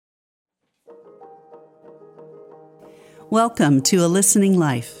Welcome to A Listening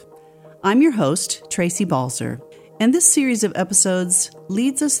Life. I'm your host, Tracy Balzer, and this series of episodes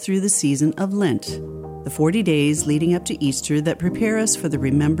leads us through the season of Lent, the 40 days leading up to Easter that prepare us for the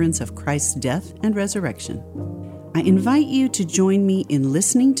remembrance of Christ's death and resurrection. I invite you to join me in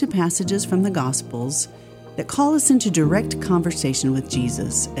listening to passages from the Gospels that call us into direct conversation with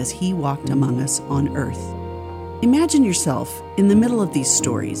Jesus as he walked among us on earth. Imagine yourself in the middle of these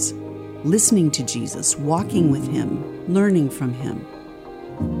stories, listening to Jesus, walking with him, learning from him.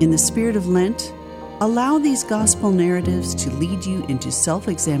 In the spirit of Lent, allow these gospel narratives to lead you into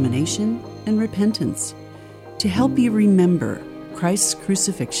self-examination and repentance, to help you remember Christ's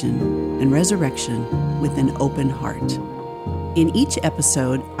crucifixion and resurrection with an open heart. In each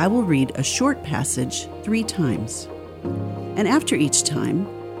episode, I will read a short passage 3 times. And after each time,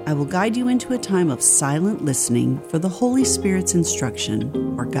 I will guide you into a time of silent listening for the Holy Spirit's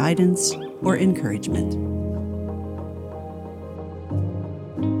instruction or guidance or encouragement.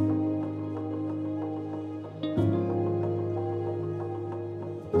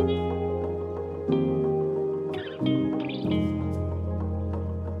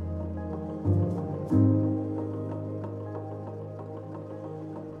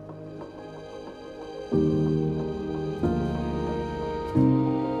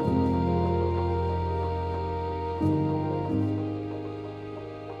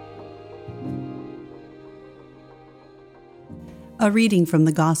 A reading from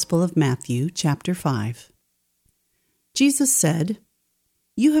the Gospel of Matthew, chapter 5. Jesus said,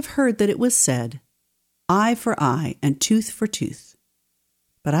 "You have heard that it was said, 'Eye for eye and tooth for tooth.'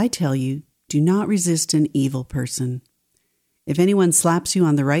 But I tell you, do not resist an evil person. If anyone slaps you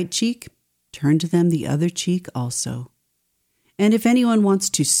on the right cheek, turn to them the other cheek also. And if anyone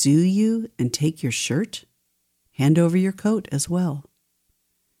wants to sue you and take your shirt, hand over your coat as well.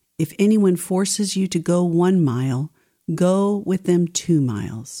 If anyone forces you to go 1 mile, go with them 2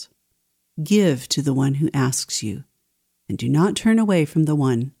 miles. Give to the one who asks you, and do not turn away from the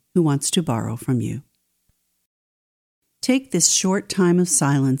one who wants to borrow from you." Take this short time of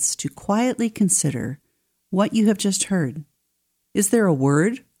silence to quietly consider what you have just heard. Is there a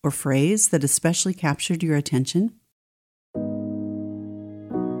word or phrase that especially captured your attention?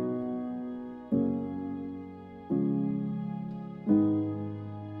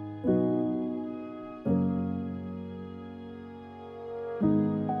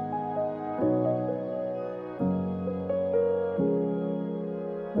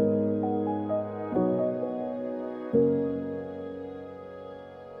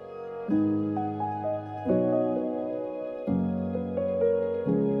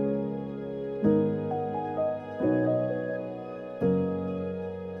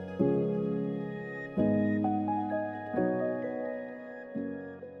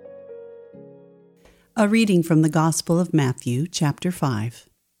 A reading from the Gospel of Matthew, chapter 5.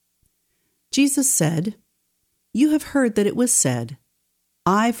 Jesus said, "You have heard that it was said,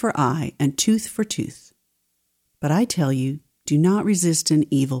 'Eye for eye and tooth for tooth.' But I tell you, do not resist an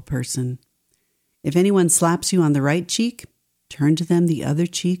evil person. If anyone slaps you on the right cheek, turn to them the other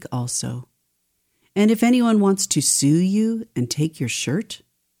cheek also. And if anyone wants to sue you and take your shirt,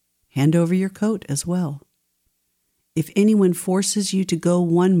 hand over your coat as well. If anyone forces you to go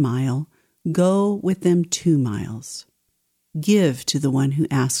 1 mile, go with them 2 miles. Give to the one who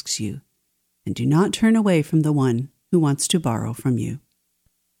asks you, and do not turn away from the one who wants to borrow from you."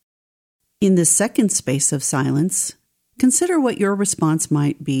 In this second space of silence, consider what your response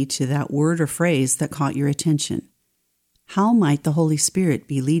might be to that word or phrase that caught your attention. How might the Holy Spirit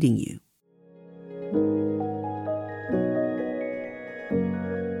be leading you?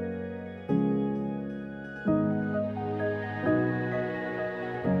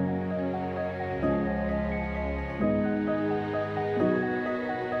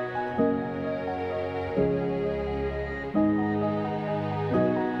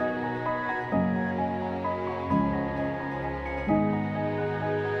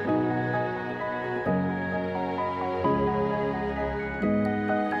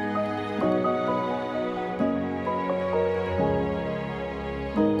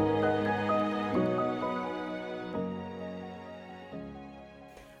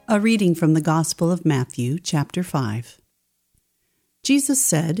 A reading from the Gospel of Matthew, chapter 5. Jesus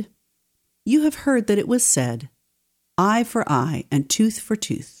said, "You have heard that it was said, 'Eye for eye and tooth for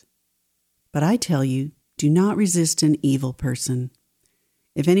tooth.' But I tell you, do not resist an evil person.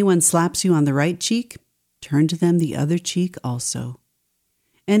 If anyone slaps you on the right cheek, turn to them the other cheek also.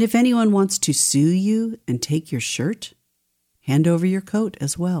 And if anyone wants to sue you and take your shirt, hand over your coat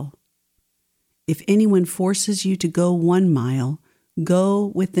as well. If anyone forces you to go 1 mile,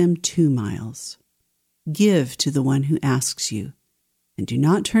 go with them 2 miles. Give to the one who asks you, and do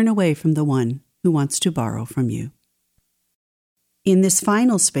not turn away from the one who wants to borrow from you. In this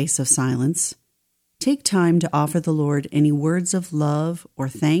final space of silence, take time to offer the Lord any words of love or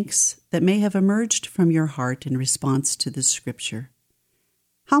thanks that may have emerged from your heart in response to this scripture.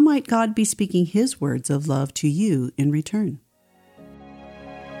 How might God be speaking His words of love to you in return?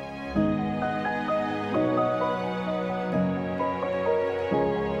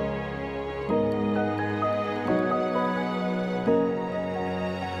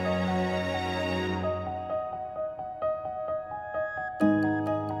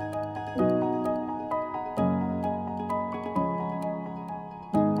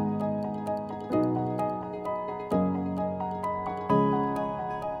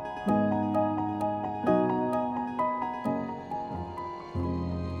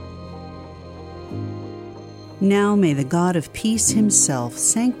 Now may the God of peace Himself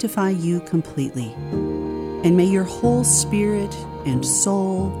sanctify you completely, and may your whole spirit and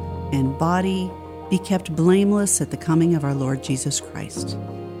soul and body be kept blameless at the coming of our Lord Jesus Christ.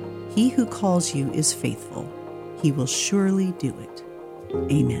 He who calls you is faithful. He will surely do it.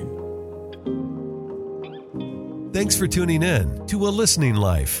 Amen. Thanks for tuning in to A Listening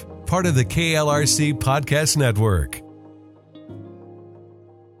Life, part of the KLRC Podcast Network.